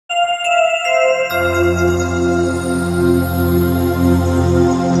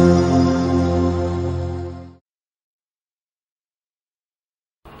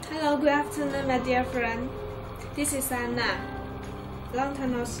Dear friend, this is Anna. Long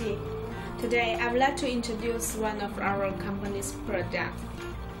time no see. Today I would like to introduce one of our company's products,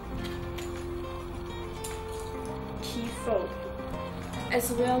 key fob.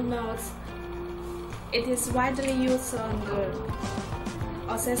 As well known, it is widely used on the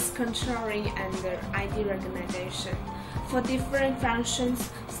access controlling and the ID recognition for different functions.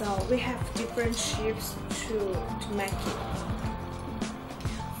 So we have different chips to make it.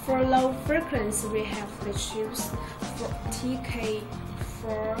 For low frequency, we have the chips for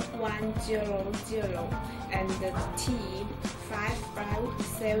TK4100 and the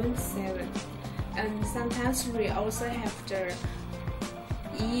T5577, and sometimes we also have the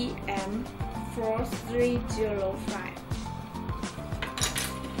EM4305.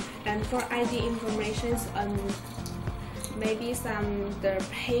 And for ID information and maybe some the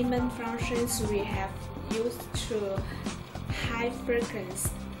payment functions, we have used to high frequency.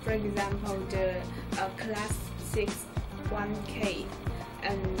 For example, the class 6 1K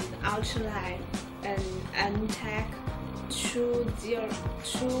and ultralight and NTAC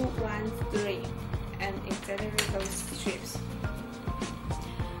 20213 and etc. those chips.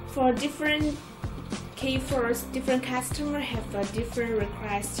 For different key fobs, different customers have a different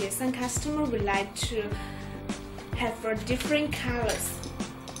request. Some customers would like to have different colors.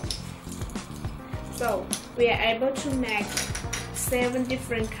 So we are able to make 7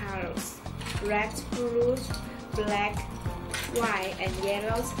 different colors: red, blue, black, white, and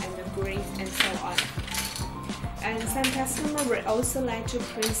yellows, and green, and so on. And some customers will also like to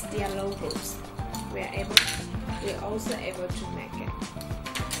print their logos. We are also able to make it.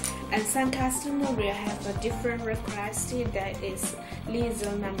 And some customers will have a different request that is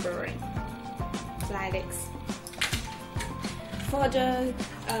laser numbering, like this. For the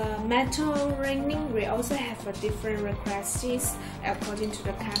metal ringing, we also have a different requests according to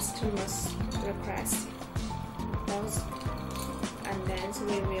the customer's request. And then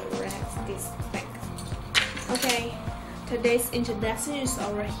we will wrap this back. Okay, today's introduction is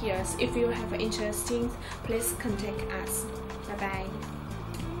over here. If you have interesting, please contact us. Bye bye.